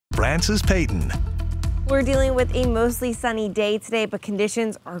Francis Payton. We're dealing with a mostly sunny day today, but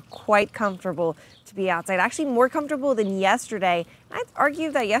conditions are quite comfortable to be outside. Actually, more comfortable than yesterday. I'd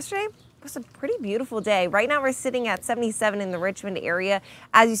argue that yesterday was a pretty beautiful day. Right now, we're sitting at 77 in the Richmond area.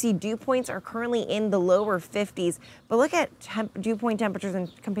 As you see, dew points are currently in the lower 50s, but look at dew point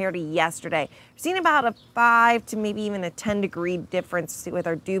temperatures compared to yesterday. We're seeing about a 5 to maybe even a 10-degree difference with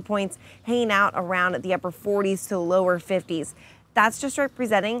our dew points hanging out around the upper 40s to lower 50s. That's just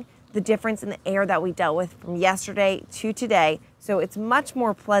representing the difference in the air that we dealt with from yesterday to today. So it's much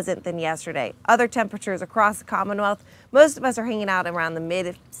more pleasant than yesterday. Other temperatures across the Commonwealth, most of us are hanging out around the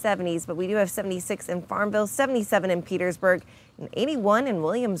mid 70s, but we do have 76 in Farmville, 77 in Petersburg, and 81 in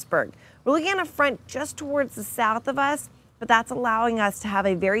Williamsburg. We're looking at a front just towards the south of us, but that's allowing us to have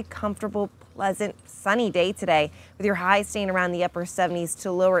a very comfortable, pleasant, sunny day today, with your highs staying around the upper 70s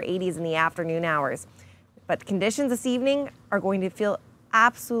to lower 80s in the afternoon hours. But conditions this evening are going to feel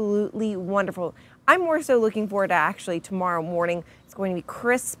absolutely wonderful. I'm more so looking forward to actually tomorrow morning. It's going to be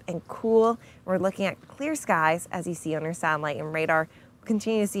crisp and cool. We're looking at clear skies, as you see on our satellite and radar. We'll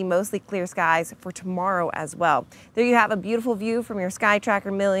continue to see mostly clear skies for tomorrow as well. There you have a beautiful view from your Sky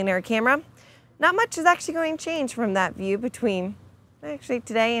Tracker Millionaire camera. Not much is actually going to change from that view between actually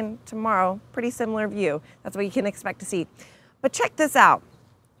today and tomorrow. Pretty similar view. That's what you can expect to see. But check this out.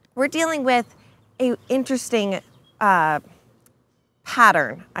 We're dealing with an interesting pattern,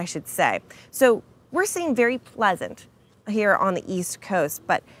 I should say. So we're seeing very pleasant here on the East Coast,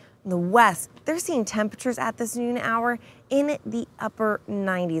 but in the West, they're seeing temperatures at this noon hour in the upper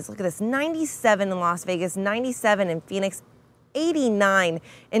 90s. Look at this, 97 in Las Vegas, 97 in Phoenix, 89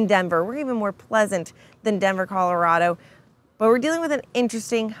 in Denver. We're even more pleasant than Denver, Colorado. But we're dealing with an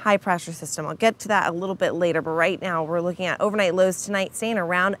interesting high pressure system. I'll get to that a little bit later, but right now we're looking at overnight lows tonight staying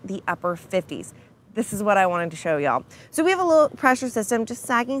around the upper 50s. This is what I wanted to show y'all. So we have a low pressure system just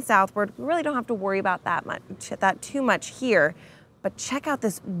sagging southward. We really don't have to worry about that too much here, but check out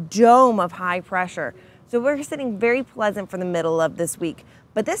this dome of high pressure. So we're sitting very pleasant for the middle of this week,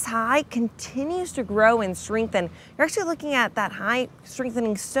 but this high continues to grow and strengthen. You're actually looking at that high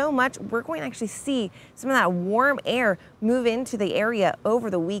strengthening so much, we're going to actually see some of that warm air move into the area over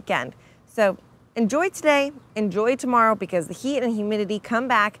the weekend. So enjoy today, enjoy tomorrow, because the heat and humidity come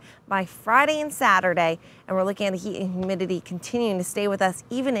back by Friday and Saturday, and we're looking at the heat and humidity continuing to stay with us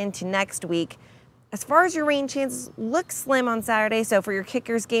even into next week. As far as your rain chances, look slim on Saturday, so for your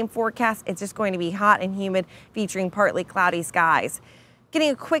Kickers game forecast, it's just going to be hot and humid, featuring partly cloudy skies. Getting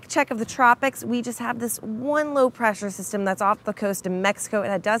a quick check of the tropics, we just have this one low pressure system that's off the coast of Mexico,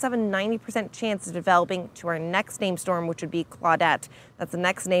 and it does have a 90% chance of developing to our next named storm, which would be Claudette. That's the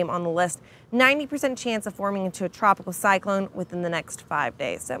next name on the list. 90% chance of forming into a tropical cyclone within the next 5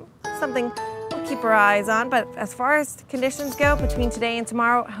 days. So something we'll keep our eyes on. But as far as conditions go between today and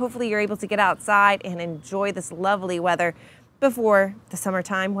tomorrow, hopefully you're able to get outside and enjoy this lovely weather before the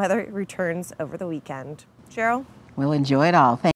summertime weather returns over the weekend. Cheryl? We'll enjoy it all.